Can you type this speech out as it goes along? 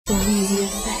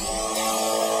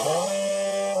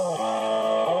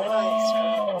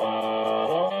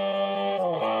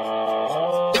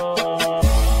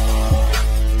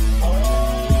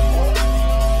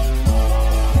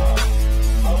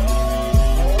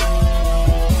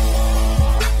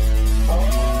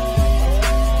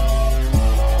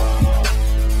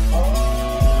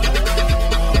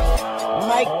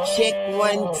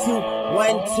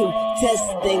1, 2,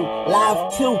 testing,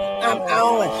 live 2, I'm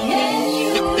on.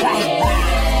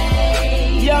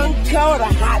 Young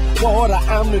Coda, hot water,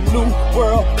 I'm the new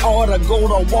world order. Go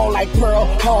to war like Pearl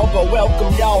Harbor.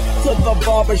 Welcome y'all to the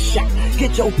barbershop.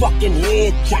 Get your fucking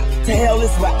head chopped. To hell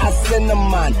is where I send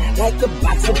them on, like a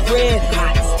box of red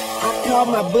hots. I call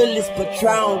my bullets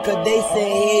Patron, cause they say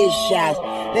headshots.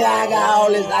 Then I got all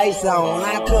this ice on,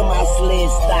 how come my sled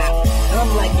stop?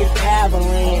 I'm like an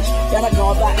avalanche, gotta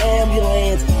call the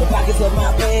ambulance. The pockets of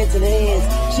my pants and hands,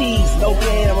 jeez, no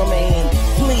cameraman.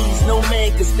 Please, no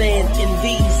man can stand in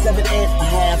these 7.5.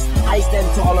 I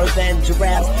stand taller than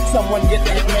giraffes. Someone get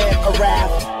that man a rap.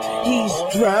 He's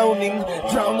drowning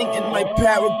in my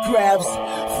paragraphs.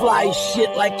 Fly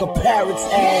shit like a parrot's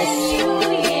ass.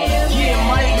 Yeah,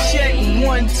 mic check,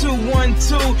 1, 2, 1,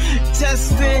 2.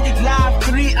 Testing, live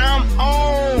 3, I'm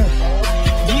on.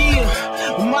 Yeah,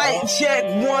 mic check,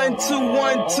 1, 2,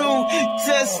 1, 2.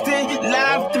 Testing,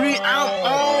 live 3, I'm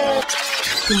on.